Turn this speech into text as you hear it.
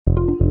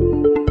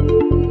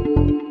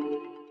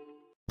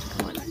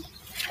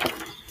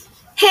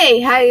Hey,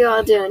 how are you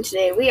all doing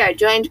today? We are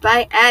joined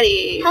by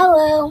Addie.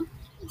 Hello.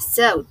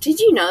 So, did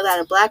you know that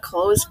a black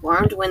hole was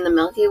formed when the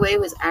Milky Way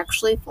was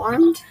actually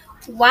formed?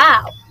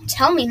 Wow.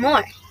 Tell me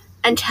more.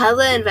 Until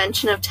the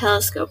invention of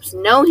telescopes,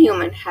 no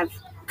human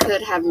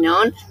could have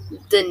known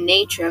the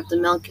nature of the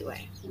Milky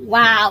Way.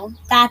 Wow,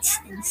 that's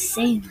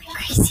insanely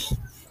crazy.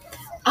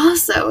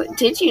 Also,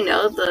 did you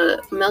know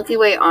the Milky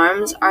Way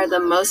arms are the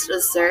most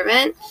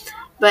observant,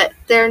 but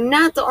they're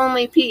not the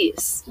only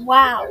piece?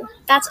 Wow,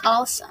 that's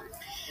awesome.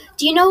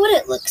 Do you know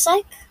what it looks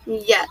like?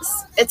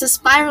 Yes, it's a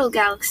spiral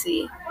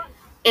galaxy,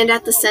 and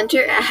at the center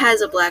it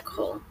has a black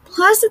hole.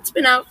 Plus, it's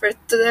been out for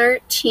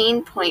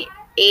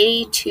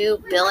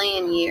 13.82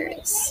 billion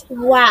years.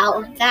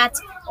 Wow,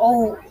 that's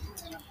old.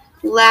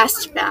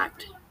 Last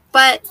fact.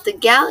 But the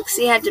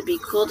galaxy had to be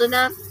cooled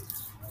enough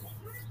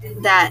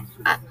that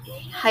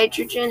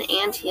hydrogen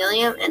and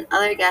helium and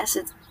other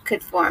gases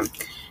could form.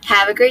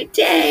 Have a great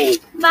day.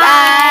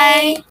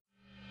 Bye.